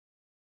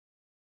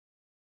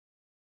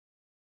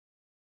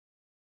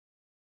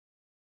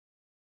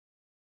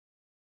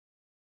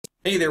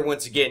Hey there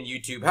once again,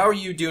 YouTube. How are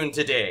you doing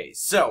today?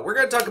 So, we're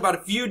going to talk about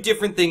a few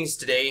different things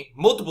today.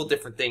 Multiple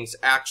different things,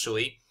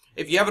 actually.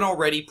 If you haven't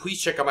already,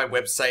 please check out my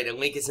website. A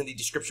link is in the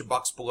description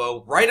box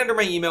below, right under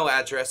my email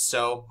address,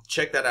 so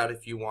check that out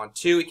if you want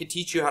to. It can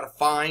teach you how to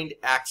find,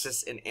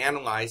 access, and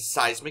analyze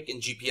seismic and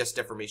GPS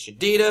deformation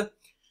data.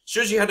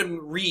 Shows you how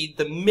to read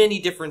the many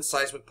different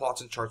seismic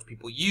plots and charts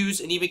people use,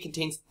 and even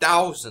contains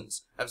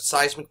thousands of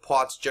seismic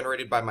plots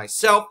generated by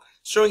myself,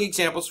 showing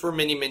examples for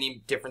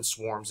many different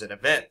swarms and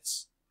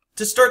events.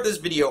 To start this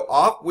video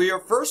off, we are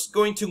first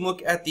going to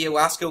look at the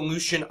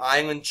Alaska-Aleutian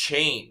island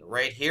chain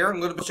right here. A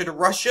little bit closer to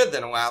Russia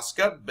than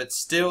Alaska, but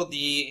still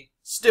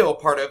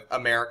part of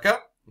America,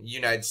 the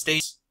United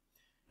States.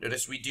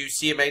 Notice we do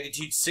see a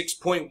magnitude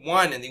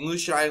 6.1, and the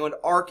Aleutian Island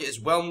arc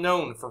is well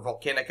known for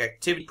volcanic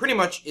activity.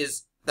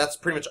 That's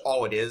pretty much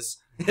all it is.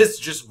 It's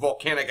just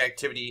volcanic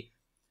activity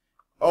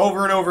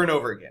over and over and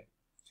over again.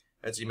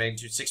 That's the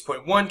magnitude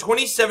 6.1,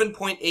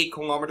 27.8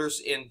 kilometers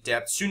in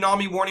depth.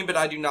 Tsunami warning, but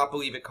I do not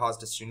believe it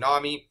caused a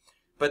tsunami.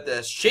 But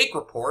the shake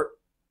report,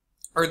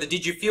 or the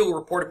did you feel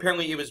report,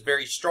 apparently it was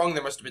very strong.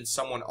 There must have been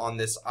someone on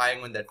this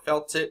island that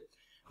felt it.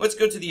 Let's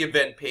go to the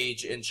event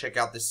page and check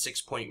out this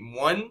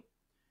 6.1.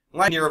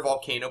 Near a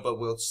volcano, but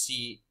we'll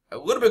see a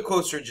little bit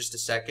closer in just a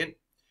second.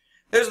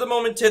 There's the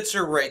moment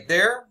titzer right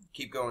there.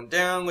 Keep going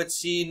down. Let's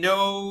see.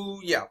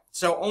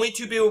 So only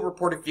 2 people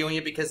reported feeling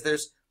it because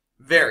there's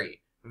very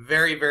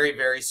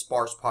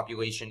sparse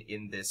population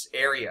in this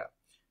area.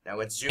 Now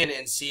let's zoom in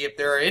and see if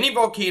there are any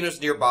volcanoes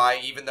nearby,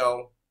 even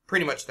though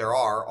pretty much there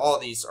are. All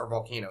of these are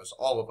volcanoes,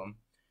 all of them.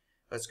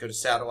 Let's go to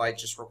satellite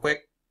just real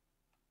quick.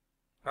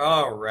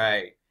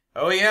 Alright.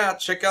 Oh yeah,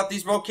 check out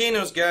these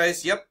volcanoes,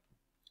 guys. Yep.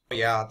 Oh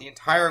yeah, the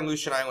entire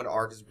Aleutian Island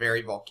arc is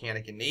very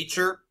volcanic in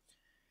nature.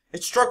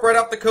 It struck right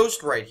off the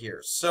coast right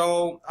here,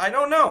 so I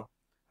don't know.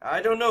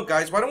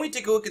 Guys. Why don't we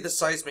take a look at the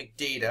seismic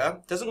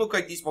data? Doesn't look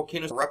like these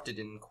volcanoes erupted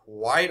in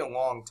quite a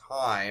long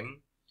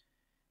time.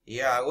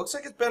 Yeah, it looks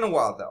like it's been a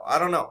while, though. I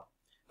don't know.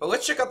 But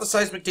let's check out the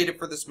seismic data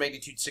for this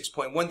magnitude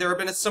 6.1. There have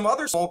been some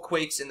other small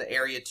quakes in the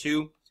area,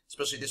 too.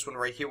 Especially this one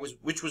right here,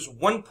 which was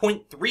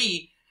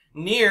 1.3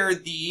 near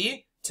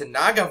the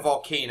Tanaga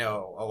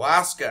Volcano,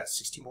 Alaska.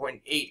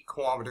 16.8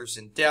 kilometers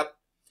in depth.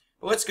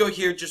 But let's go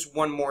here just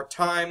one more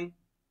time.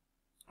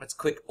 Let's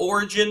click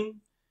origin.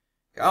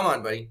 Come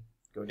on, buddy.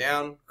 Go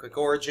down, click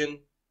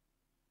origin.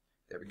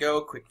 There we go,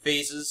 quick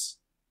phases.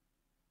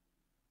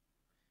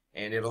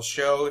 And it'll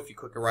show, if you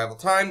click arrival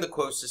time, the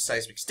closest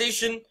seismic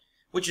station,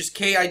 which is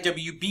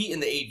KIWB in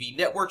the AV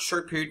network,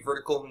 short period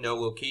vertical, no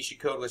location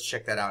code. Let's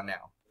check that out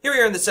now. Here we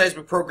are in the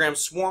seismic program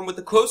swarm with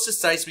the closest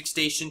seismic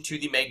station to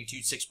the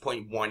magnitude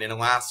 6.1 in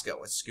Alaska.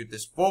 Let's scoot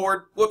this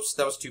forward. Whoops,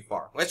 that was too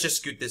far. Let's just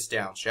scoot this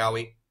down, shall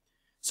we?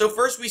 So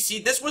first we see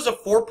this was a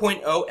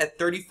 4.0 at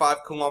 35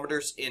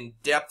 kilometers in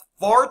depth,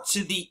 far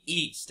to the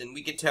east. And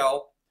we can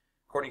tell,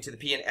 according to the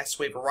P and S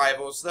wave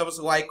arrivals, that was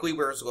likely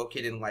where it was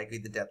located and likely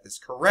the depth is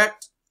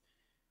correct.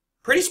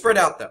 Pretty spread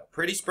out though,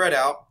 pretty spread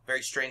out.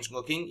 Very strange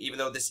looking, even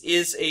though this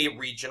is a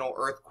regional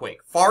earthquake.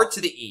 Far to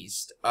the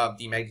east of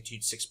the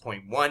magnitude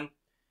 6.1.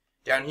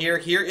 Down here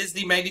is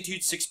the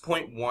magnitude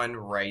 6.1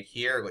 right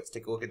here. Let's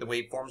take a look at the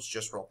waveforms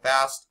just real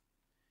fast.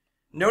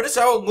 Notice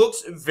how it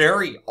looks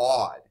very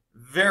odd.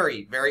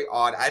 Very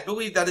odd. I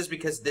believe that is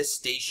because this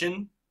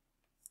station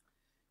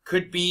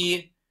could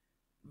be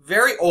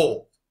very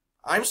old.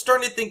 I'm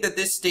starting to think that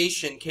this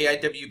station,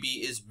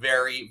 KIWB, is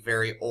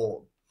very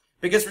old.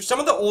 Because for some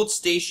of the old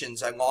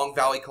stations at Long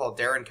Valley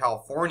Caldera in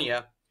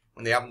California,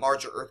 when they have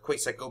larger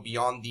earthquakes that go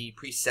beyond the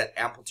preset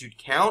amplitude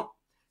count,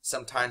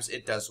 sometimes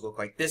it does look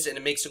like this, and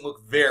it makes it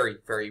look very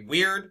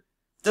weird.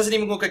 It doesn't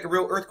even look like a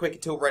real earthquake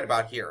until right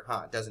about here,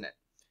 doesn't it?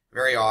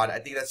 Very odd. I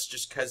think that's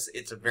just because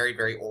it's a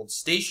very old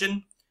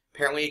station.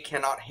 Apparently it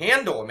cannot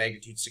handle a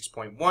magnitude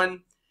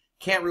 6.1.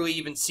 Can't really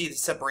even see the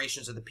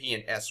separations of the P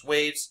and S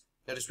waves.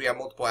 Notice we have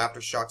multiple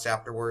aftershocks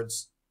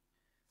afterwards.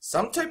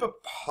 Some type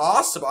of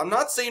possible, I'm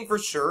not saying for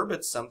sure,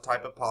 but some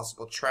type of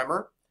possible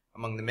tremor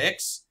among the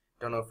mix.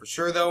 Don't know for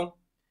sure though.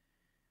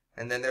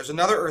 And then there's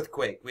another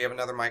earthquake. We have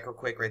another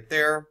microquake right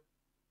there.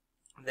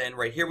 And then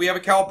right here we have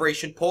a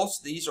calibration pulse.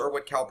 These are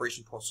what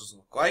calibration pulses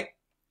look like.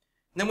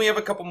 And then we have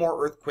a couple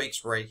more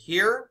earthquakes right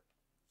here.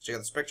 So you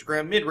got the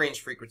spectrogram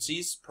mid-range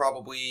frequencies,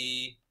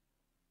 probably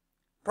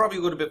a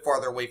little bit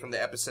farther away from the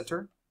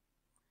epicenter.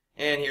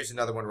 And here's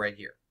another one right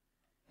here.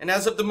 And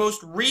as of the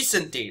most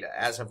recent data,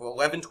 as of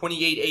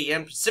 11:28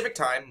 a.m. Pacific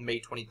time,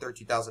 May 23rd,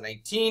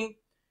 2019,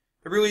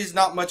 there really is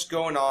not much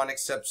going on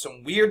except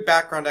some weird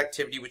background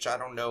activity, which I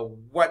don't know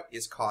what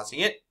is causing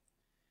it.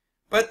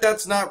 But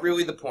that's not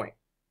really the point.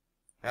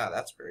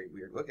 That's very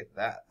weird. Look at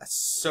that. That's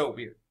so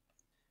weird.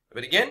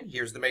 But again,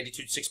 here's the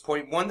magnitude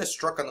 6.1 that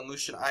struck on the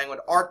Aleutian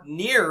Island arc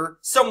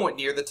somewhat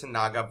near the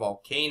Tanaga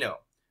Volcano.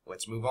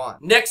 Let's move on.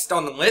 Next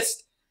on the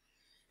list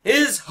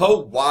is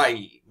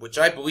Hawaii, which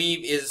I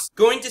believe is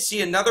going to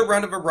see another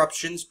round of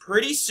eruptions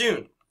pretty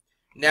soon.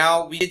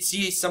 Now, we did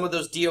see some of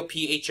those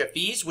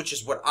DLP-HFEs, which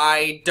is what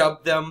I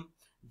dubbed them.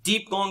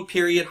 Deep, long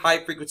period,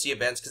 high frequency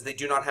events, because they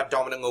do not have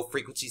dominant low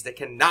frequencies that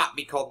cannot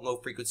be called low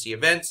frequency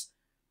events.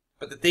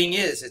 But the thing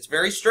is, it's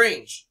very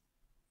strange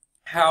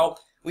how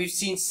we've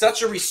seen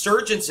such a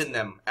resurgence in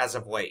them as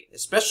of late,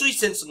 especially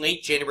since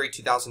late January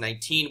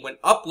 2019 when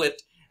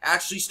uplift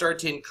actually started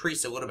to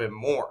increase a little bit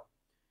more.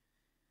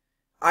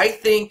 I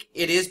think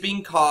it is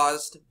being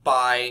caused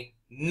by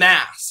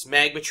mass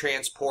magma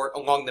transport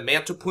along the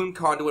mantle plume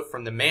conduit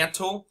from the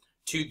mantle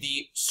to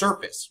the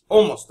surface,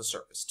 almost the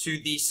surface, to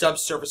the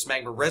subsurface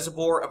magma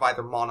reservoir of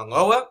either Mauna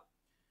Loa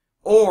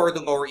or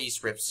the lower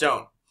East Rift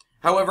Zone.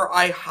 However,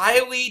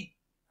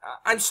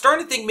 I'm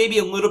starting to think maybe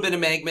a little bit of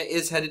magma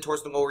is headed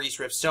towards the lower East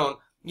Rift Zone.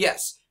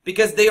 Yes,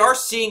 because they are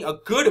seeing a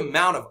good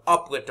amount of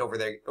uplift over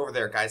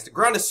there, guys. The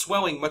ground is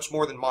swelling much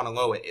more than Mauna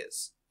Loa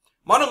is.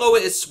 Mauna Loa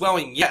is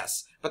swelling,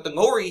 yes, but the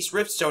lower East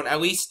Rift Zone,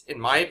 at least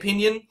in my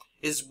opinion,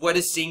 is what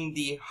is seeing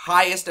the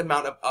highest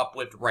amount of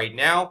uplift right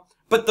now,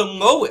 but the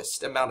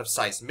lowest amount of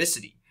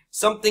seismicity.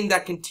 Something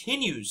that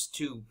continues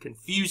to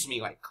confuse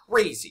me like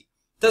crazy.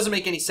 Doesn't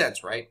make any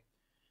sense, right?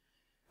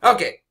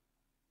 Okay,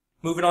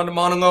 moving on to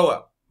Mauna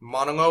Loa.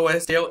 Mauna Loa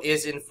still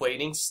is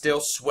inflating, still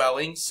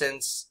swelling,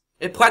 since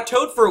it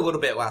plateaued for a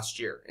little bit last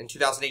year, in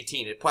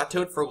 2018. It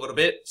plateaued for a little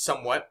bit,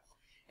 somewhat.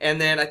 And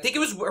then I think it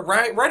was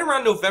right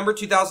around November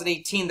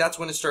 2018, that's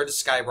when it started to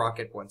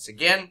skyrocket once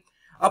again.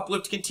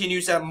 Uplift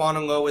continues at Mauna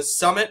Loa's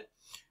summit,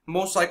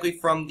 most likely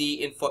from the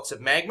influx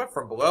of magma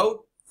from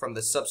below, from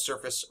the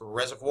subsurface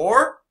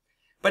reservoir.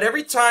 But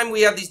every time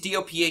we have these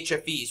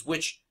DLP-HFEs,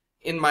 which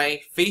in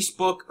my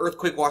Facebook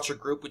Earthquake Watcher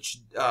group, which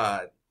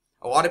a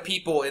lot of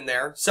people in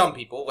there, some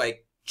people,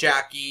 like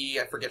Jackie,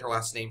 I forget her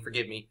last name,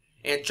 forgive me,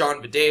 and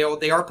John Video,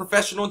 they are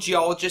professional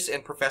geologists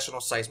and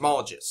professional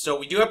seismologists. So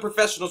we do have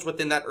professionals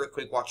within that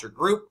Earthquake Watcher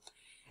group.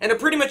 And it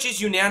pretty much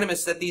is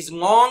unanimous that these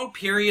long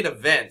period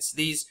events,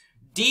 these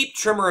deep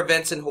tremor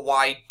events in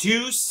Hawaii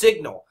do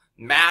signal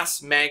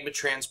mass magma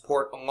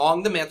transport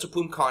along the mantle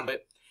plume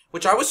conduit,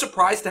 which I was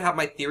surprised to have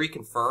my theory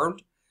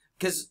confirmed,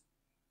 because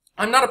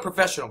I'm not a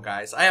professional,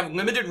 guys. I have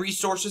limited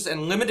resources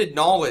and limited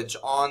knowledge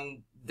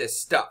on this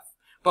stuff.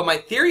 But my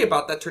theory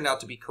about that turned out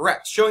to be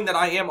correct, showing that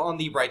I am on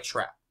the right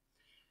track.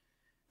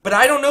 But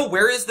I don't know,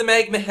 where is the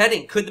magma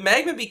heading? Could the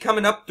magma be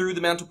coming up through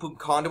the mantle plume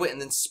conduit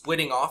and then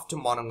splitting off to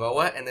Mauna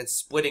Loa and then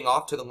splitting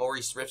off to the lower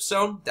East Rift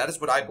Zone? That is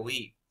what I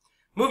believe.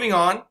 Moving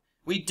on,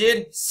 we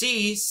did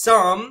see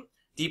some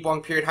deep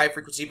long period high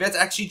frequency events.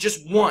 Actually,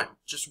 just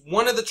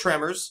one of the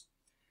tremors,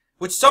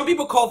 which some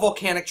people call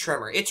volcanic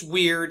tremor. It's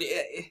weird.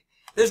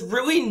 There's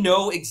really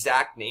no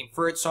exact name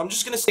for it, so I'm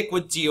just going to stick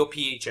with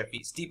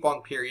DLP-HFEs, deep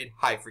long period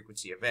high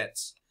frequency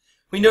events.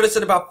 We noticed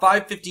at about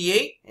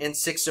 5:58 and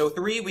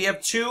 6:03, we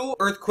have 2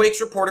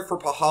 earthquakes reported for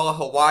Pahala,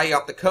 Hawaii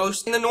off the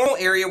coast, in the normal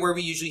area where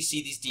we usually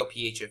see these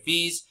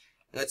DLP-HFEs.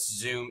 Let's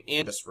zoom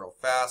in just real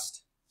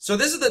fast. So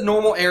this is the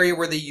normal area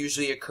where they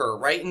usually occur,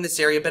 right in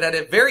this area, but at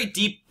a very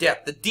deep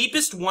depth. The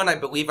deepest one I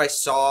believe I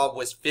saw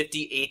was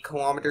 58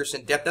 kilometers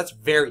in depth. That's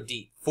very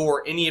deep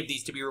for any of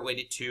these to be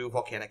related to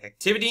volcanic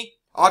activity.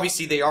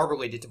 Obviously, they are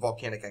related to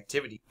volcanic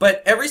activity.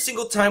 But every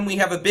single time we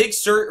have a big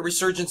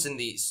resurgence in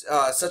these,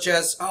 such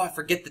as, I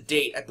forget the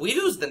date. I believe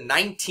it was the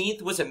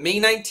 19th. Was it May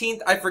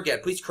 19th? I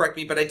forget. Please correct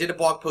me, but I did a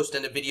blog post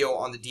and a video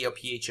on the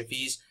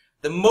DLP-HFEs.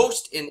 The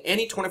most in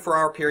any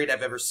 24-hour period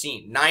I've ever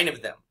seen. 9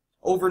 of them.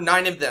 Over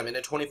 9 of them in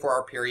a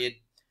 24-hour period,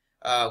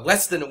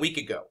 less than a week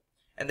ago.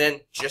 And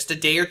then just a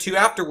day or two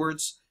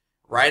afterwards,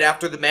 right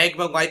after the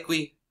magma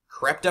likely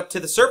crept up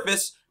to the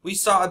surface, we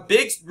saw a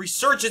big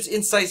resurgence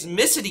in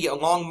seismicity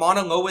along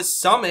Mauna Loa's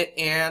summit,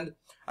 and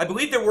I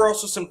believe there were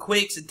also some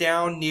quakes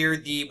down near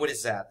the,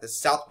 the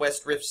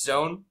Southwest Rift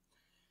Zone.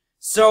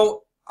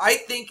 So I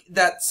think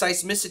that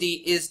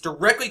seismicity is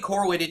directly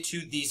correlated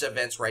to these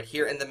events right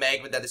here and the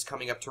magma that is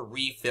coming up to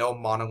refill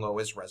Mauna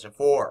Loa's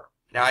reservoir.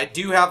 Now, I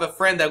do have a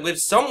friend that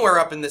lives somewhere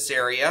up in this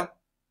area,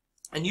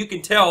 and you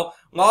can tell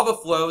lava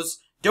flows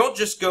don't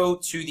just go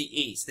to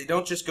the east. They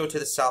don't just go to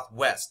the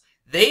southwest.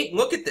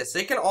 Look at this.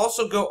 They can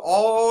also go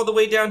all the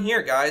way down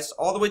here, guys,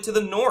 all the way to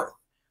the north.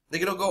 They're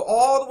going to go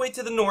all the way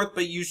to the north,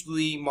 but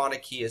usually Mauna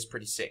Kea is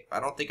pretty safe. I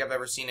don't think I've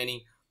ever seen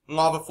any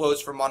lava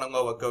flows from Mauna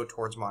Loa go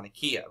towards Mauna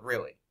Kea,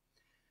 really.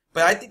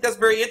 But I think that's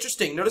very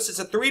interesting. Notice it's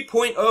a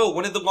 3.0,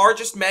 one of the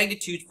largest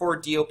magnitudes for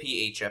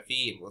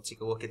DLP-HFE. And we'll take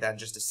a look at that in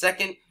just a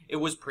second. It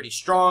was pretty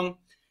strong.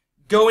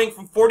 Going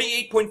from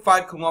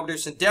 48.5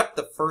 kilometers in depth,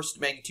 the first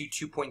magnitude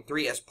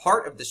 2.3 as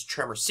part of this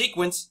tremor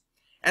sequence,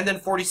 and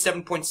then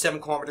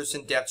 47.7 kilometers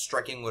in depth,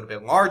 striking a little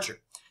bit larger.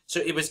 So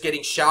it was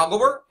getting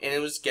shallower, and it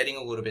was getting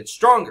a little bit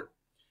stronger.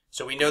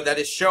 So we know that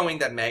is showing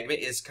that magma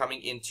is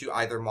coming into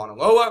either Mauna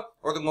Loa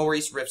or the lower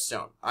East Rift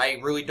Zone. I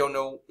really don't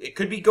know. It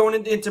could be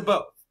going into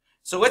both.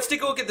 So let's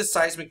take a look at the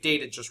seismic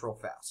data just real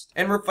fast.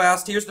 And real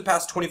fast, here's the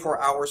past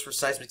 24 hours for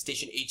seismic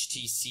station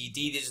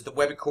HTCD. This is the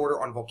web recorder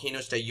on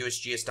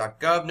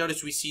volcanoes.usgs.gov.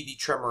 Notice we see the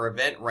tremor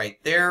event right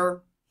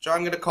there, which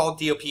I'm going to call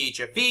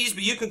DLP-HFEs,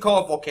 but you can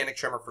call it volcanic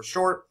tremor for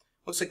short.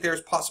 Looks like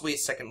there's possibly a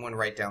second one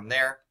right down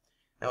there.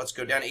 Now let's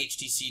go down.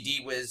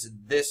 HTCD was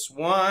this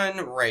one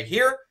right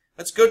here.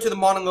 Let's go to the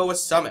Mauna Loa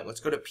summit. Let's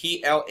go to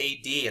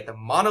PLAD at the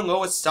Mauna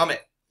Loa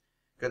summit.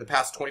 Go to the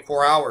past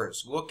 24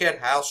 hours. Look at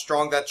how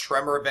strong that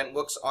tremor event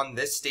looks on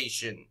this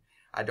station.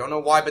 I don't know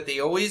why, but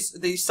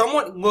they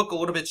somewhat look a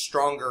little bit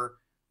stronger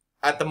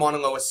at the Mauna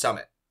Loa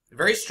summit.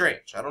 Very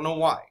strange. I don't know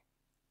why.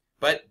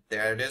 But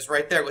there it is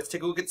right there. Let's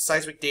take a look at the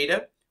seismic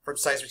data from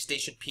seismic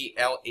station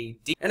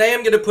PLAD. And I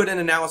am going to put an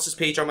analysis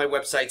page on my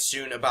website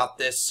soon about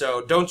this,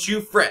 so don't you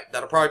fret.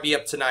 That'll probably be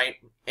up tonight.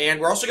 And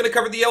we're also going to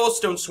cover the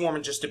Yellowstone swarm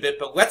in just a bit,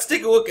 but let's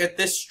take a look at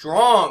this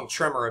strong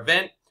tremor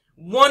event.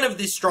 One of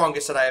the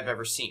strongest that I have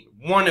ever seen.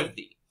 One of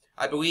the.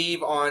 I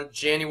believe on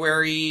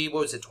January,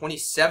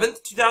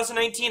 27th,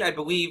 2019? I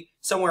believe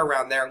somewhere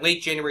around there,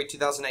 late January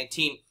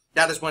 2019.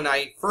 That is when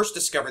I first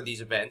discovered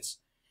these events.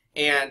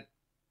 And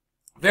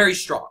very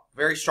strong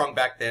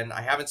back then.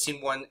 I haven't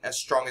seen one as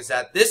strong as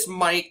that. This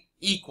might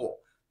equal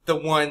the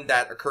one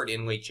that occurred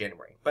in late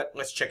January, but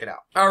let's check it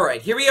out.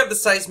 Alright, here we have the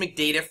seismic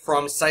data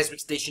from seismic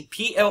station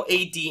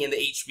PLAD in the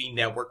HV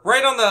network.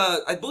 Right on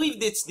the, I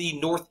believe it's the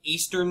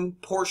northeastern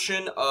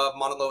portion of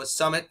Mauna Loa's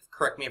summit.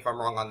 Correct me if I'm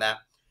wrong on that.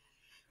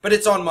 But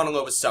it's on Mauna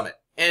Loa's summit.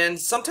 And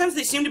sometimes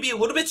they seem to be a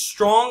little bit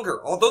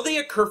stronger, although they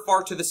occur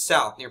far to the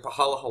south near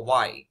Pahala,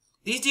 Hawaii.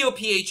 These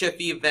DLP-HFE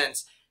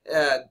events,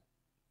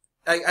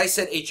 I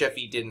said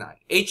HFE, didn't I?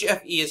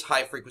 HFE is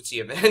high frequency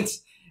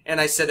events, and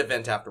I said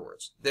event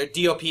afterwards. They're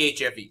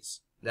DLP-HFEs.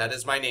 That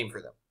is my name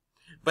for them.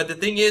 But the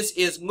thing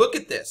is look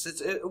at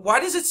this. Why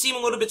does it seem a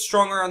little bit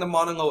stronger on the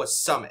Mauna Loa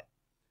summit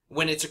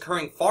when it's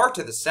occurring far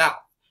to the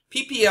south?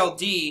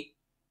 PPLD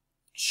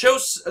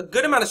shows a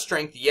good amount of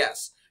strength,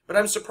 yes, but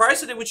I'm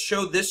surprised that it would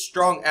show this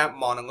strong at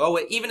Mauna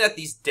Loa, even at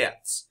these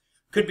depths.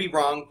 Could be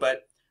wrong,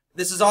 but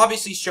this is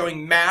obviously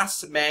showing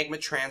mass magma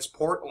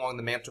transport along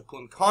the mantle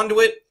plume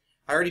conduit.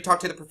 I already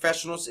talked to the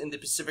professionals in the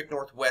Pacific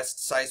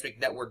Northwest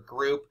Seismic Network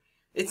group.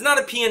 It's not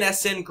a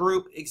PNSN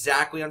group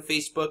exactly on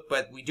Facebook,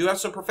 but we do have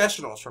some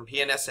professionals from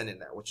PNSN in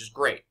there, which is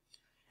great.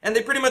 And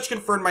they pretty much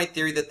confirmed my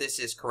theory that this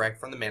is correct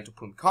from the mantle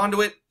plume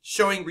conduit,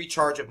 showing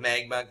recharge of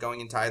magma going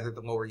into either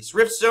the Lower East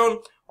Rift Zone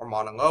or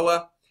Mauna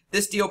Loa.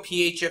 This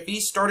DLP-HFE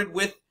started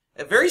with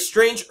a very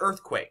strange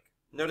earthquake.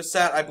 Notice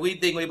that I believe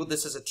they labeled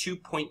this as a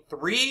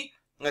 2.3.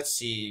 Let's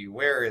see,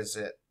 where is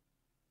it?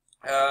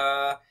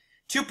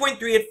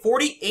 2.3 at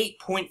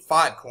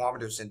 48.5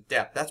 kilometers in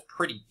depth. That's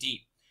pretty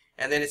deep.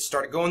 And then it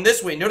started going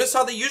this way. Notice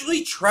how they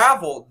usually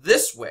travel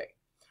this way,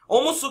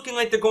 almost looking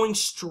like they're going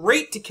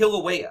straight to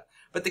Kilauea.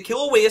 But the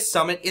Kilauea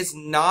summit is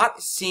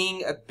not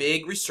seeing a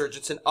big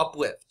resurgence and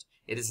uplift.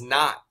 It is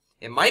not.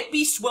 It might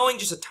be swelling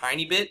just a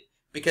tiny bit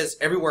because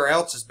everywhere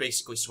else is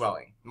basically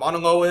swelling. Mauna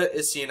Loa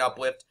is seeing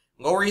uplift.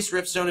 Lower East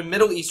Rift Zone and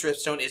Middle East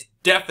Rift Zone is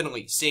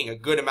definitely seeing a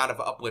good amount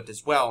of uplift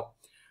as well.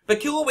 But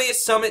Kilauea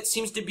summit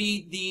seems to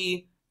be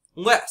the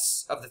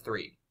less of the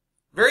three.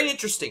 Very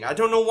interesting. I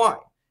don't know why.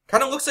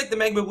 Kind of looks like the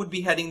magma would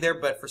be heading there,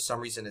 but for some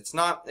reason it's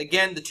not.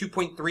 Again, the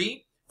 2.3,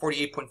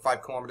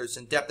 48.5 kilometers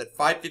in depth at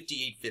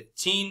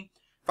 558.15.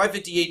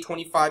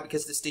 558.25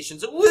 because the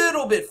station's a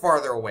little bit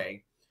farther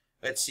away.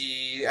 Let's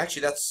see.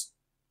 Actually, that's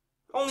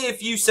only a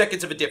few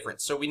seconds of a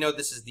difference, so we know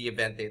this is the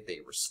event that they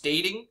were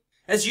stating.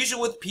 As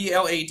usual with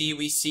PLAD,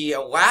 we see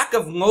a lack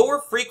of lower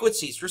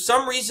frequencies. For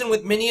some reason,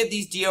 with many of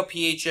these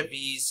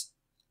DLP-HFEs,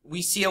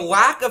 we see a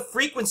lack of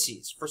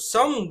frequencies for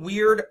some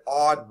weird,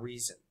 odd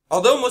reason.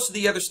 Although most of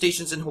the other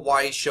stations in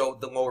Hawaii show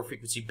the lower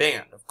frequency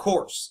band, of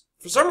course.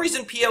 For some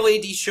reason,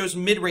 PLAD shows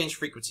mid-range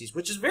frequencies,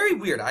 which is very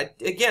weird. I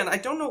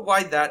don't know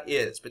why that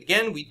is. But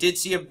again, we did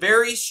see a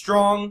very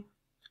strong,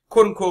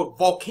 quote-unquote,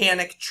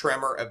 volcanic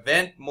tremor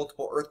event.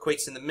 Multiple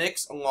earthquakes in the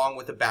mix, along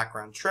with a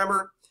background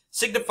tremor,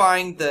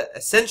 signifying the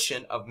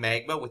ascension of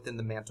magma within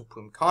the mantle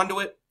plume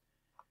conduit.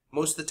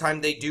 Most of the time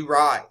they do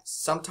rise.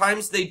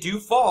 Sometimes they do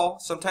fall.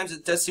 Sometimes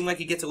it does seem like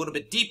it gets a little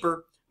bit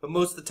deeper, but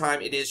most of the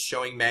time it is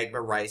showing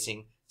magma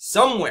rising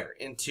somewhere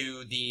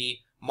into the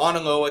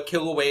Mauna Loa,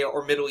 Kilauea,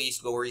 or Middle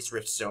East, Lower East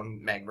Rift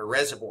Zone magma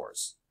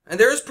reservoirs. And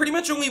there is pretty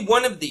much only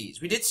one of these.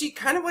 We did see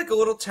kind of like a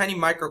little tiny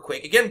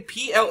microquake. Again,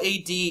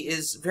 PLAD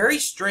is very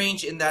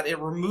strange in that it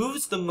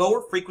removes the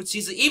lower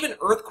frequencies. Even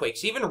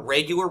earthquakes, even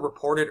regular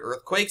reported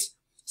earthquakes,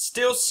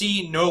 still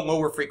see no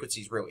lower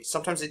frequencies, really.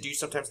 Sometimes they do,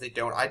 sometimes they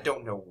don't. I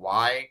don't know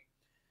why.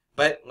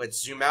 But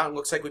let's zoom out. It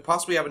looks like we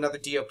possibly have another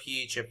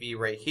DLP-HFE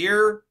right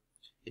here.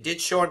 It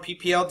did show on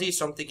PPLD,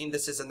 so I'm thinking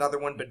this is another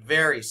one, but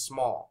very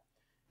small.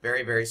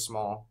 Very, very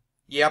small.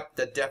 Yep,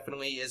 that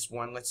definitely is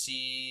one. Let's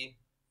see.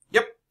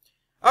 Yep.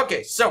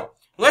 Okay, so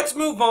let's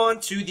move on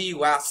to the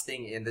last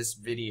thing in this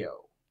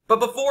video. But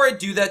before I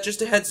do that,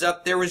 just a heads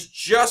up, there was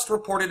just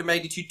reported a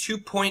magnitude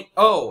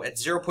 2.0 at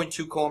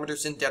 0.2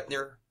 kilometers in depth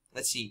near,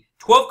 let's see,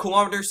 12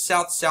 kilometers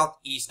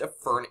south-southeast of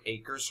Fern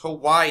Acres,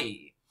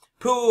 Hawaii.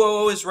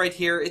 Pu'u'o is right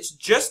here. It's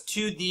just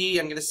to the,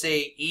 I'm going to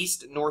say,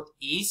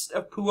 east-northeast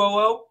of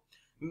Pu'u'o.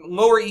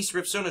 Lower East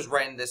Rift Zone is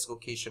right in this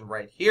location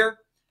right here.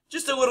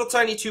 Just a little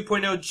tiny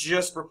 2.0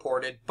 just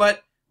reported,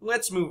 but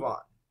let's move on.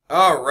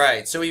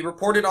 Alright, so he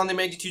reported on the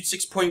magnitude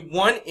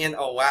 6.1 in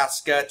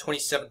Alaska,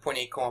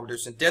 27.8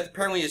 kilometers in depth.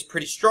 Apparently is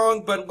pretty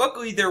strong, but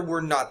luckily there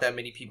were not that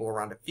many people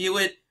around to feel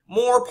it.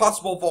 More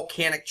possible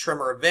volcanic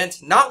tremor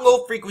events, not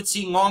low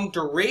frequency, long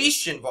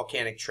duration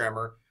volcanic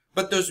tremor,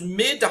 but those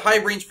mid to high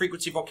range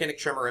frequency volcanic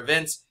tremor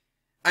events.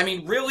 I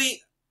mean,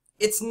 really,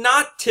 it's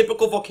not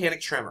typical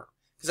volcanic tremor.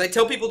 Because I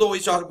tell people to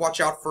always watch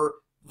out for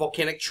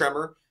volcanic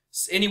tremor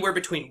anywhere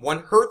between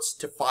 1 Hz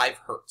to 5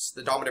 Hz,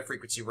 the dominant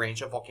frequency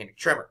range of volcanic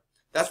tremor.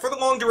 That's for the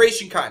long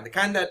duration kind, the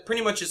kind that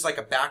pretty much is like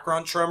a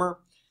background tremor,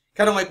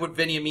 kind of like what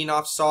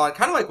Veniaminov saw, and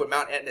kind of like what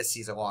Mount Etna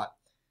sees a lot.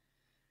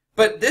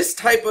 But this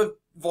type of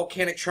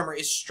volcanic tremor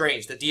is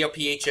strange, the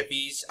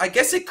DLP-HFEs. I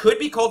guess it could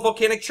be called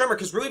volcanic tremor,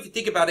 because really if you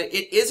think about it,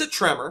 it is a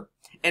tremor,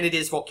 and it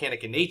is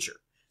volcanic in nature.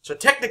 So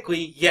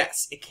technically,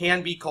 yes, it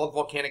can be called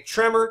volcanic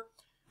tremor.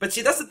 But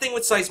see, that's the thing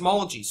with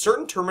seismology.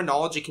 Certain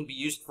terminology can be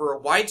used for a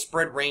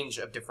widespread range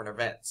of different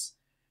events.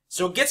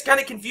 So it gets kind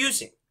of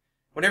confusing.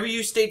 Whenever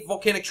you state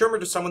volcanic tremor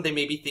to someone, they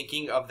may be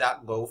thinking of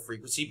that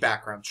low-frequency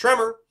background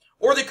tremor,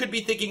 or they could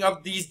be thinking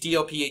of these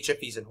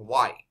DLP-HFEs in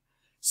Hawaii.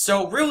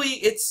 So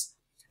really,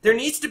 there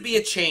needs to be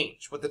a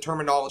change with the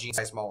terminology in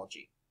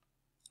seismology.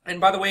 And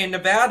by the way, in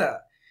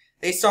Nevada,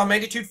 they saw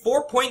magnitude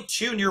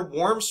 4.2 near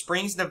Warm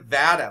Springs,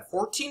 Nevada,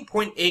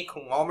 14.8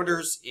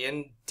 kilometers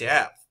in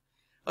depth.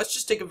 Let's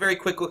just take a very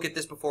quick look at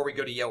this before we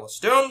go to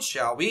Yellowstone,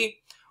 shall we?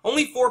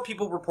 Only 4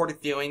 people reported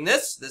feeling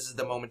this. This is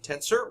the moment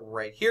tensor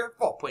right here,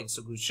 fault plane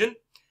solution.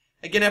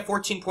 Again, at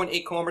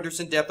 14.8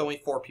 kilometers in depth,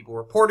 only 4 people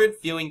reported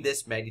feeling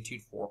this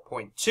magnitude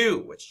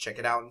 4.2. Let's check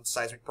it out in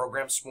seismic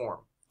program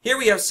Swarm. Here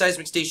we have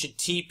seismic station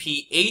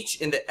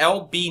TPH in the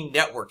LB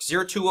network,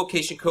 02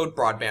 location code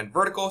broadband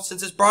vertical.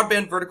 Since it's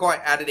broadband vertical, I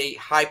added a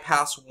high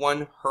pass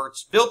 1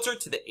 Hz filter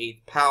to the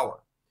 8th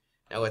power.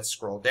 Now let's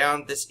scroll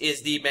down. This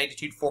is the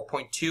magnitude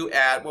 4.2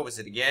 at, what was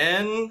it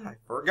again? I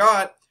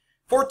forgot.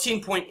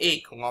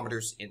 14.8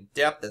 kilometers in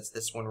depth. That's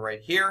this one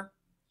right here.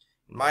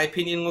 In my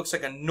opinion, looks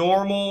like a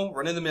normal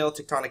run-of-the-mill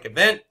tectonic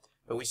event,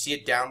 but we see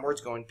it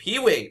downwards going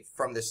P-wave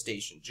from this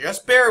station,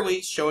 just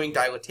barely showing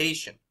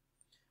dilatation.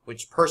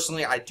 Which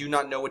personally, I do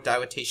not know what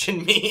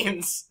dilatation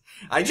means.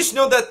 I just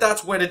know that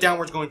that's what a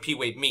downwards going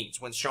P-wave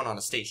means when shown on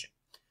a station.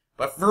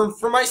 But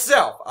for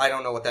myself, I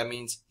don't know what that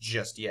means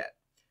just yet.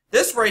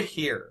 This right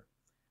here,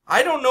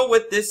 I don't know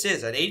what this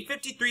is. At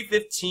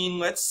 8:53:15,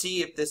 let's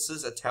see if this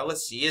is a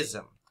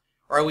teleseism,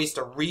 or at least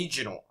a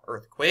regional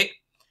earthquake.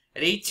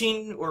 At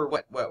 18, or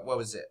what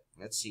was it?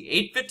 Let's see,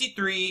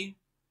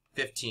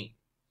 8:53:15.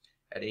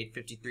 At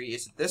 8:53,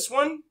 is it this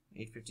one?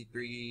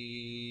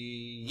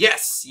 8:53,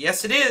 yes,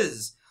 it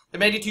is. The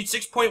magnitude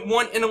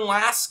 6.1 in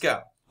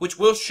Alaska, which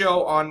will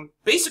show on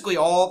basically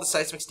all the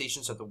seismic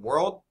stations of the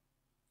world.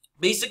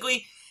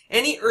 Basically,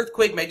 any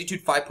earthquake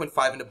magnitude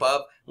 5.5 and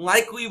above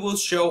likely will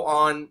show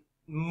on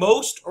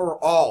most or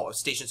all of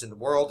stations in the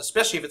world,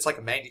 especially if it's like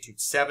a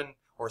magnitude 7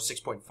 or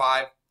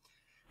 6.5.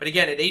 But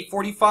again, at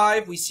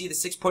 8:45, we see the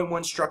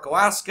 6.1 struck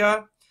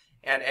Alaska.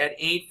 And at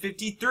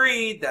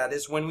 8:53, that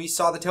is when we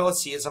saw the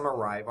teleseism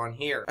arrive on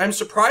here. I'm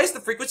surprised the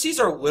frequencies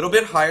are a little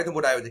bit higher than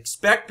what I would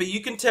expect, but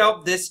you can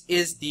tell this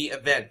is the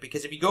event.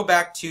 Because if you go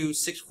back to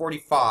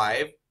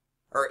 6:45,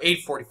 or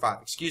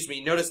 8:45, excuse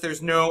me, notice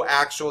there's no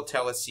actual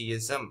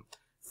teleseism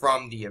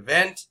from the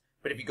event.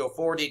 But if you go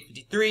forward,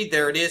 8:53,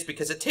 there it is,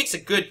 because it takes a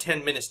good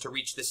 10 minutes to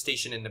reach this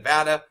station in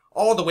Nevada,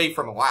 all the way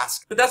from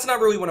Alaska. But that's not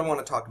really what I want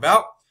to talk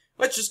about.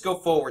 Let's just go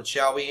forward,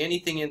 shall we?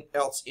 Anything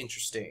else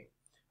interesting?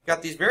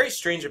 Got these very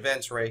strange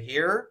events right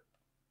here.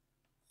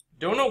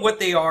 Don't know what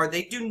they are.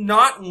 They do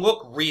not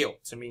look real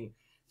to me.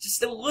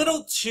 Just a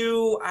little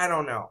too, I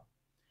don't know.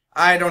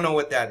 I don't know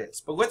what that is.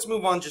 But let's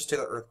move on just to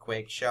the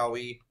earthquake, shall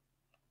we?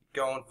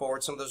 Going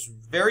forward, some of those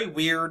very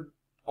weird,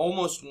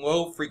 almost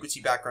low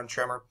frequency background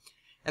tremor.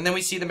 And then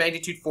we see the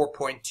magnitude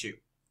 4.2.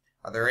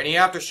 Are there any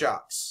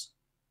aftershocks?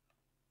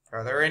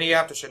 Are there any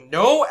aftershocks?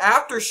 No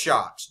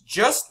aftershocks.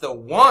 Just the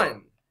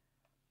one.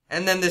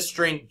 And then this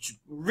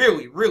strange,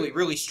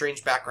 really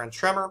strange background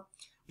tremor,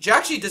 which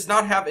actually does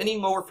not have any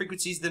lower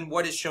frequencies than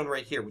what is shown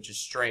right here, which is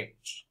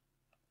strange.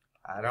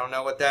 I don't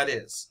know what that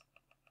is.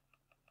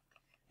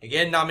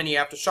 Again, not many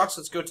aftershocks.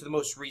 Let's go to the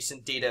most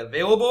recent data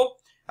available.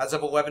 As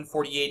of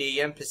 11:48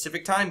 a.m.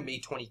 Pacific Time,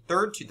 May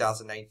 23rd,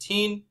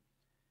 2019.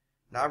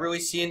 Not really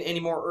seeing any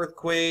more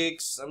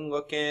earthquakes. I'm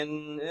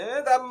looking,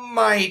 that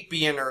might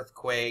be an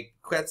earthquake.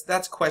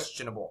 That's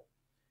questionable.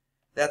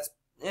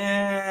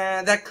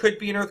 That could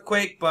be an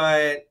earthquake,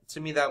 but to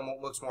me that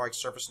looks more like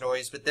surface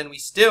noise. But then we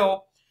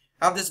still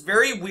have this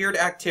very weird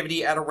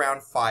activity at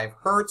around 5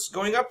 Hertz,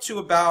 going up to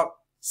about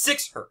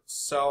 6 Hertz.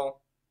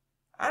 So,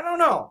 I don't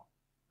know.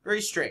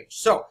 Very strange.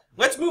 So,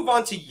 let's move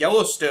on to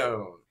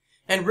Yellowstone.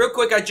 And real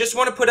quick, I just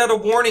want to put out a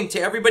warning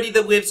to everybody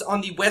that lives on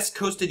the west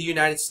coast of the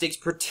United States,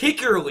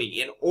 particularly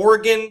in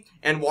Oregon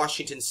and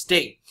Washington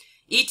State.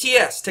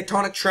 ETS,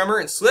 tectonic tremor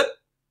and slip,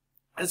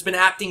 has been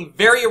acting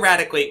very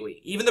erratic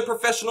lately. Even the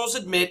professionals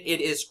admit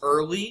it is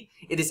early,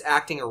 it is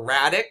acting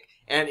erratic,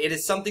 and it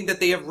is something that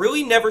they have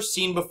really never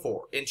seen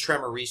before in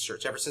tremor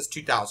research, ever since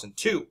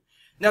 2002.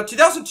 Now,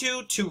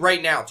 2002 to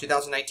right now,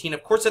 2019,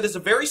 of course, that is a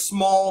very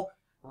small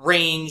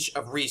range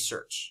of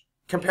research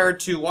compared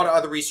to a lot of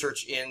other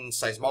research in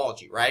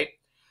seismology, right?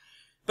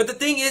 But the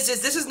thing is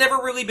this has never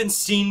really been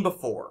seen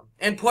before.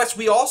 And plus,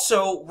 we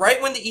also,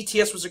 right when the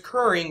ETS was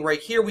occurring, right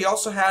here, we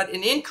also had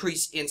an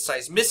increase in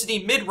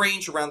seismicity,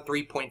 mid-range around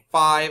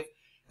 3.5.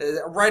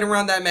 right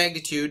around that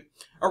magnitude,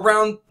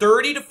 around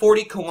 30 to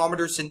 40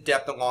 kilometers in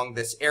depth along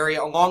this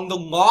area, along the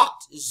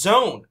locked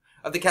zone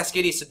of the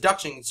Cascadia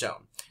subduction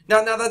zone.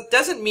 Now that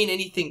doesn't mean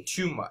anything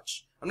too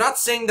much. I'm not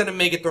saying that a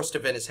megathrust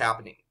event is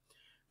happening,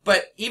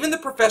 but even the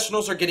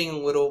professionals are getting a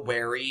little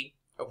wary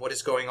of what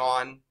is going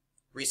on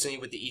recently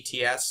with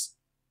the ETS,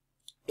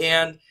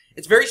 and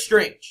it's very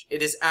strange.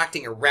 It is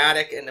acting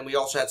erratic, and then we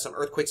also had some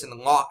earthquakes in the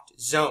locked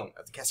zone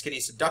of the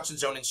Cascadia subduction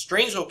zone in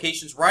strange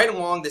locations right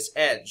along this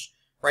edge.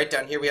 Right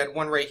down here, we had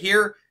one right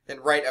here, then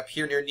right up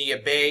here near Nia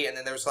Bay, and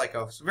then there was like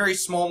a very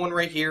small one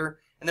right here,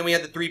 and then we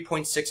had the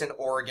 3.6 in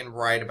Oregon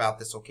right about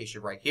this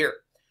location right here.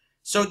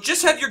 So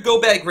just have your go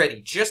bag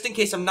ready, just in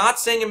case. I'm not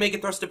saying a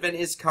megathrust event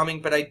is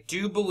coming, but I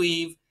do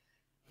believe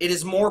it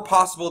is more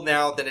possible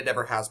now than it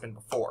ever has been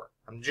before.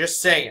 I'm just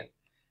saying.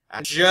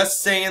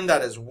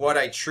 That is what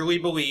I truly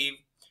believe.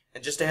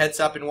 And just a heads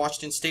up, in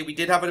Washington State, we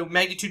did have a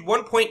magnitude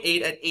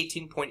 1.8 at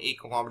 18.8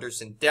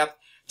 kilometers in depth,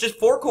 just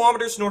 4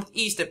 kilometers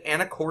northeast of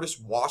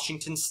Anacortes,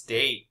 Washington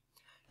State,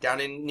 down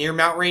in near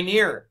Mount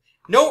Rainier.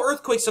 No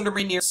earthquakes under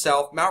Rainier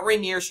itself. Mount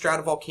Rainier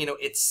stratovolcano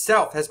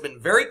itself has been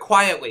very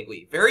quiet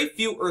lately. Very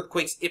few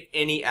earthquakes, if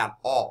any at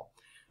all.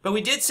 But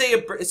we did see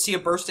a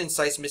burst in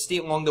seismicity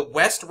along the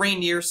West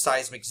Rainier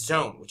seismic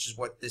zone, which is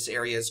what this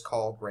area is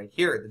called right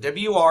here, the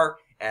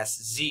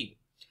WRSZ.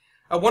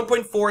 A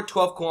 1.4 at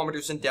 12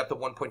 kilometers in depth, a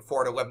 1.4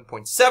 at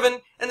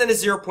 11.7, and then a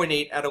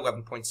 0.8 at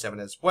 11.7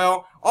 as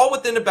well, all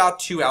within about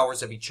 2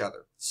 hours of each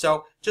other.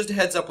 So just a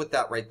heads up with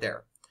that right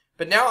there.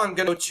 But now I'm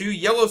going to go to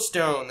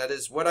Yellowstone. That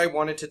is what I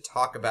wanted to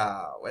talk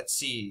about. Let's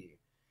see.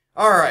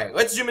 Alright,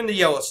 let's zoom into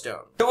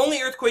Yellowstone. The only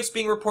earthquakes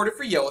being reported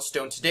for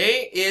Yellowstone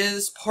today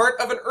is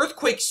part of an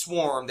earthquake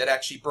swarm that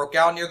actually broke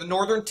out near the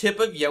northern tip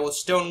of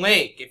Yellowstone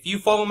Lake. If you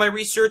follow my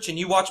research and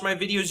you watch my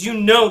videos, you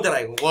know that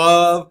I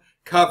love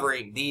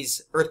covering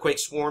these earthquake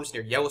swarms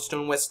near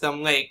Yellowstone West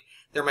Thumb Lake.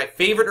 They're my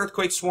favorite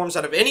earthquake swarms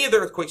out of any of the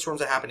earthquake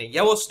swarms that happen in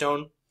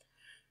Yellowstone,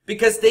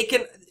 because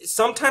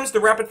sometimes the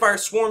rapid fire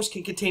swarms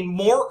can contain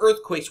more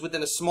earthquakes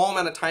within a small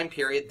amount of time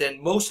period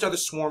than most other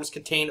swarms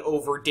contain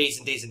over days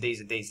and days and days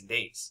and days and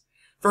days.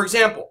 For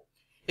example,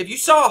 if you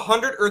saw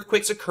 100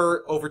 earthquakes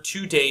occur over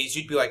 2 days,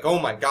 you'd be like, oh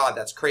my god,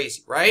 that's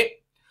crazy, right?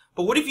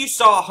 But what if you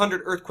saw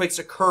 100 earthquakes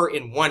occur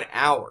in 1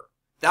 hour?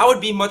 That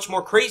would be much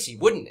more crazy,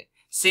 wouldn't it?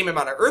 Same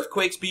amount of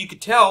earthquakes, but you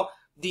could tell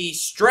the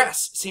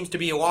stress seems to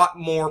be a lot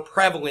more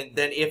prevalent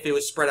than if it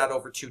was spread out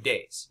over 2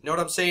 days. You know what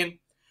I'm saying?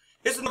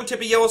 Here's the northern tip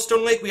of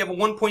Yellowstone Lake. We have a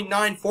 1.9,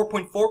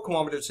 4.4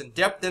 kilometers in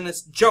depth, then it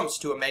jumps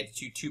to a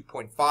magnitude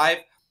 2.5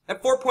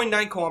 at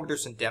 4.9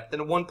 kilometers in depth, then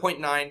a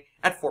 1.9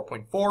 at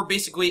 4.4,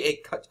 basically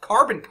a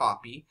carbon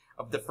copy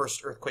of the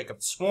first earthquake of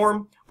the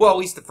swarm, well, at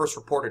least the first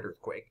reported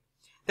earthquake.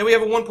 Then we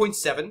have a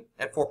 1.7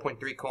 at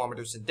 4.3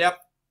 kilometers in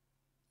depth,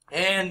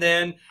 and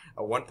then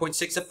a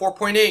 1.6 at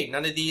 4.8.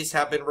 None of these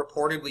have been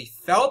reportedly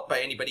felt by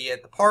anybody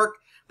at the park,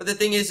 but the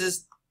thing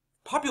is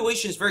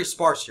population is very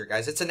sparse here,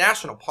 guys. It's a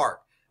national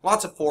park.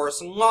 Lots of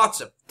forests and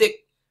lots of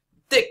thick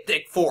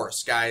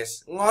forests,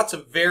 guys. Lots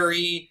of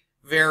very,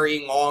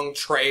 very long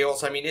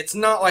trails. I mean, it's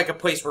not like a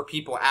place where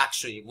people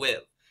actually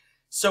live.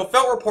 So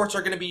felt reports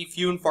are going to be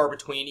few and far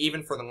between,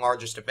 even for the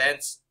largest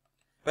events.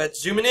 But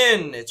zooming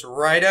in, it's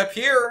right up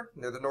here,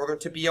 near the northern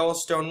tip of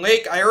Yellowstone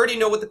Lake. I already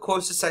know what the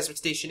closest seismic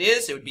station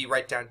is. It would be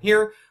right down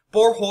here,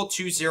 borehole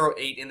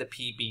 208 in the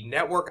PB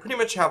network. I pretty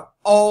much have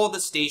all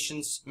the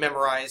stations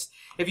memorized.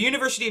 If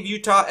University of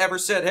Utah ever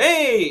said,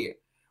 hey,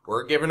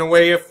 we're giving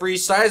away a free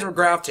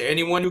seismograph to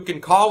anyone who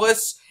can call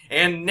us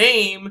and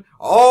name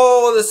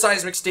all of the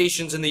seismic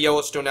stations in the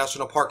Yellowstone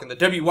National Park and the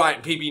WI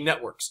and PB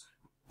networks,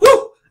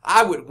 woo!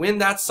 I would win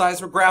that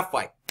seismograph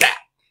like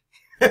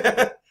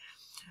that.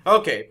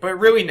 Okay, but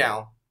really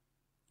now,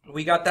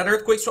 we got that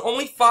earthquake, so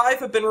only 5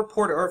 have been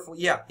reported, or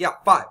yeah,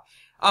 5.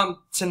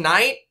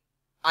 Tonight,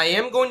 I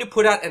am going to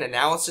put out an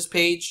analysis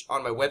page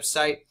on my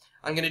website.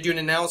 I'm going to do an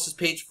analysis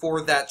page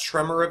for that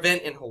Tremor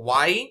event in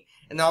Hawaii.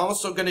 And I'm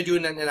also going to do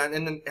an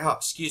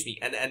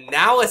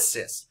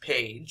analysis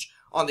page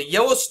on the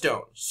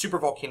Yellowstone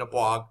supervolcano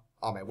blog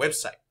on my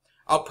website.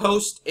 I'll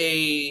post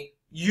a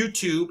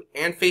YouTube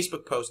and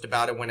Facebook post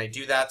about it when I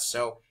do that,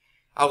 so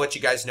I'll let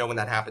you guys know when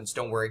that happens.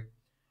 Don't worry.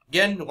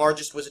 Again, the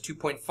largest was a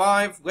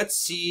 2.5. Let's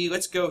see.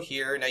 Let's go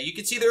here. Now, you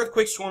can see the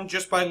earthquake swarm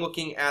just by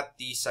looking at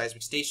the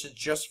seismic station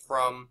just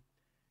from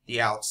the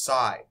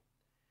outside.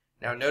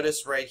 Now,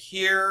 notice right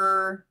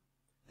here,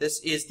 this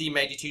is the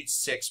magnitude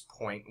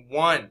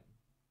 6.1.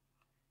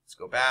 Let's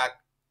go back.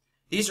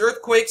 These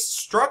earthquakes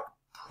struck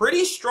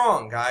pretty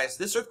strong, guys.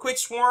 This earthquake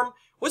swarm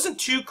wasn't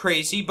too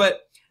crazy,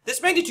 but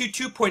this magnitude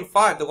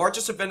 2.5, the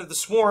largest event of the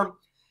swarm,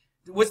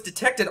 was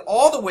detected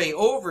all the way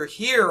over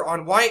here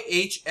on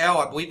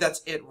YHL. I believe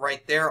that's it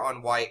right there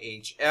on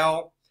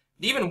YHL.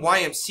 And even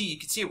YMC, you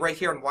can see it right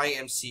here on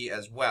YMC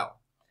as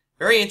well.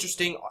 Very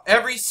interesting.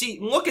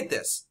 Look at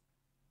this.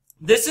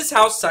 This is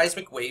how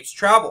seismic waves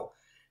travel.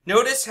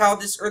 Notice how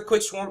this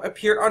earthquake swarm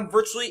appeared on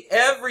virtually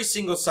every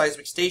single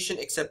seismic station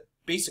except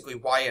basically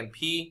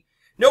YMP.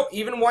 Nope,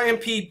 even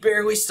YMP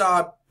barely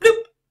saw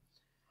bloop.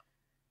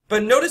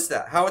 But notice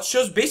that, how it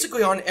shows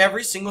basically on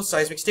every single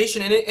seismic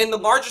station, and the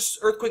largest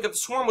earthquake of the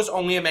swarm was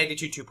only a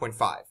magnitude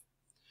 2.5.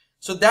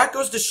 So that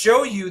goes to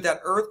show you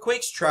that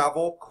earthquakes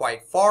travel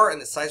quite far and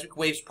the seismic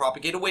waves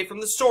propagate away from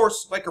the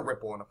source like a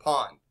ripple in a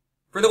pond.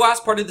 For the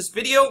last part of this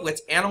video,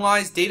 let's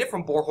analyze data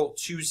from borehole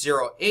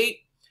 208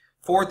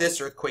 for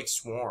this earthquake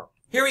swarm.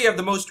 Here we have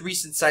the most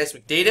recent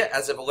seismic data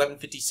as of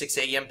 11:56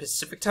 a.m.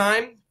 Pacific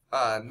time,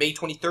 May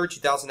 23rd,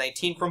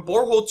 2019, from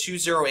borehole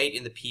 208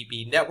 in the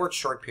PB network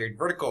short period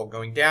vertical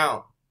going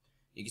down.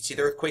 You can see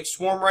the earthquake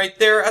swarm right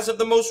there as of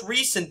the most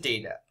recent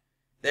data.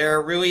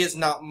 There really is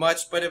not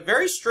much, but a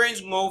very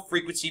strange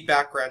low-frequency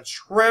background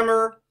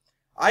tremor.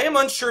 I am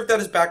unsure if that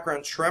is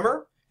background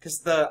tremor,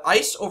 because the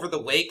ice over the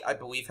lake, I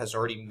believe, has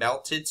already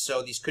melted,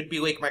 so these could be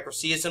lake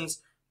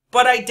microseisms,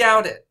 but I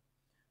doubt it.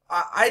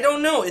 I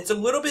don't know. It's a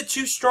little bit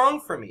too strong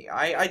for me.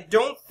 I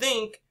don't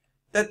think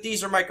that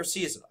these are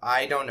microseisms.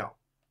 I don't know.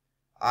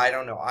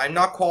 I'm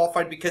not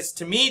qualified because,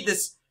 to me,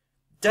 this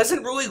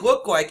doesn't really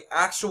look like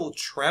actual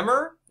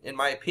tremor, in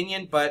my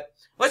opinion, but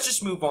let's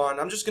just move on.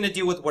 I'm just going to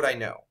deal with what I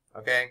know.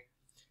 Okay,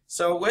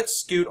 so let's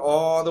scoot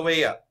all the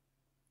way up.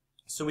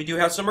 So we do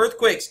have some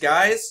earthquakes,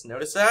 guys.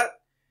 Notice that?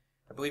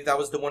 I believe that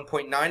was the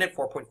 1.9 at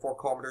 4.4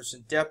 kilometers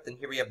in depth, and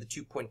here we have the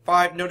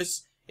 2.5.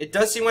 Notice it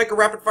does seem like a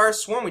rapid-fire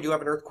swarm. We do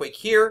have an earthquake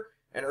here,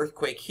 and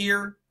earthquake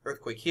here,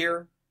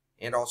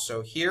 and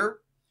also here.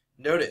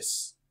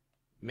 Notice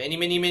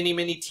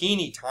many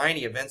teeny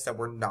tiny events that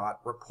were not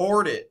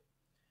reported.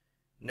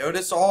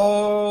 Notice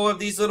all of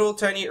these little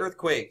tiny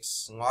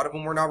earthquakes. A lot of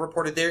them were not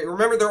reported there.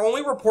 Remember, they're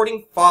only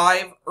reporting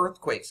 5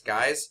 earthquakes,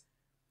 guys.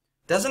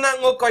 Doesn't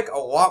that look like a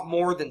lot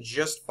more than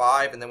just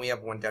 5? And then we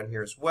have one down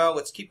here as well.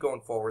 Let's keep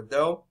going forward,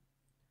 though.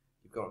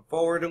 Keep going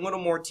forward. A little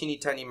more teeny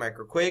tiny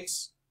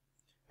microquakes.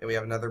 Then we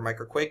have another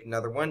microquake,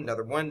 another one.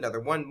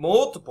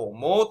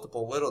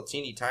 Multiple little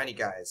teeny tiny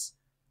guys.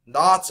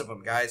 Lots of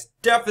them, guys.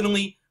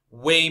 Definitely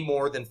way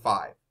more than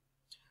 5.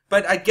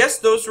 But I guess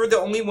those were the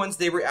only ones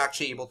they were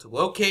actually able to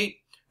locate.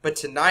 But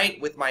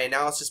tonight, with my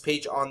analysis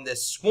page on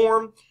this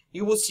swarm,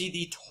 you will see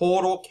the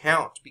total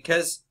count.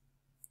 Because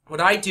what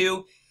I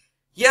do,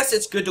 yes,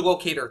 it's good to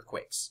locate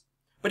earthquakes.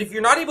 But if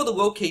you're not able to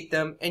locate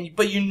them,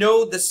 but you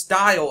know the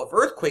style of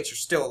earthquakes are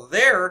still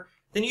there,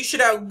 then you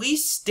should at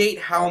least state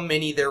how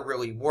many there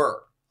really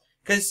were.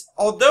 Because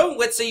although,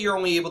 let's say you're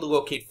only able to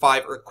locate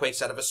 5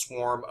 earthquakes out of a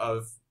swarm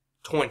of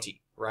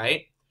 20,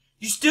 right?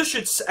 You still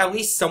should at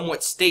least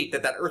somewhat state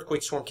that that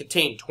earthquake swarm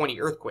contained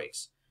 20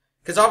 earthquakes.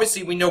 Because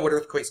obviously we know what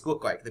earthquakes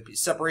look like. The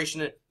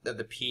separation of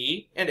the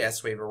P and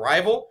S wave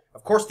arrival.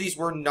 Of course, these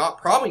were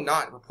probably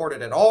not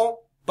reported at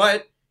all,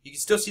 but you can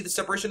still see the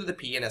separation of the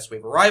P and S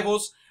wave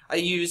arrivals. I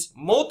use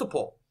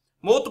multiple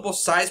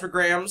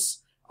seismograms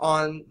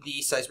on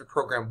the seismic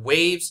program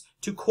waves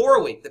to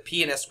correlate the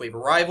P and S wave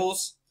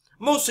arrivals,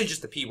 mostly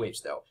just the P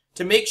waves though,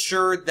 to make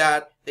sure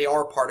that they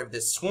are part of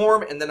this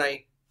swarm, and then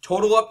I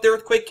total up the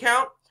earthquake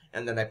count,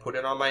 and then I put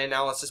it on my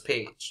analysis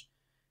page.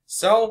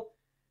 So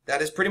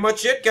that is pretty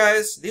much it,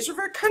 guys. These are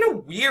very kind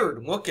of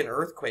weird looking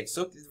earthquakes.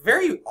 So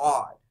very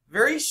odd.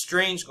 Very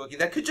strange looking.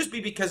 That could just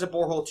be because of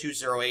borehole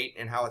 208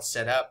 and how it's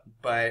set up.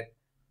 But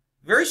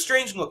very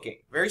strange looking.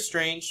 Very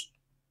strange.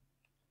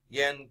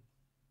 Again,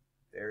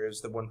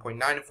 there's the 1.9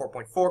 and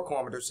 4.4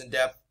 kilometers in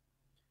depth.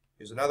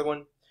 Here's another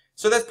one.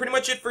 So that's pretty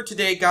much it for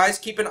today, guys.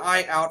 Keep an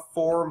eye out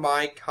for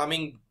my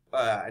coming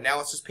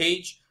analysis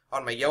page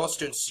on my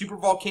Yellowstone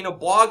supervolcano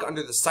blog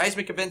under the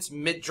seismic events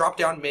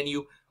drop-down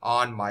menu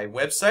on my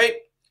website.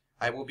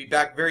 I will be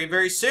back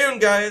very soon,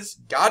 guys.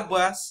 God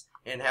bless,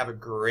 and have a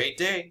great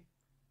day.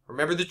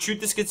 Remember, the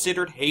truth is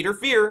considered hate or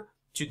fear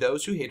to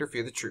those who hate or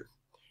fear the truth.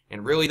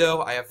 And really,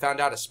 though, I have found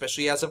out,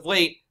 especially as of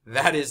late,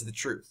 that is the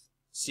truth.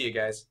 See you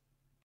guys.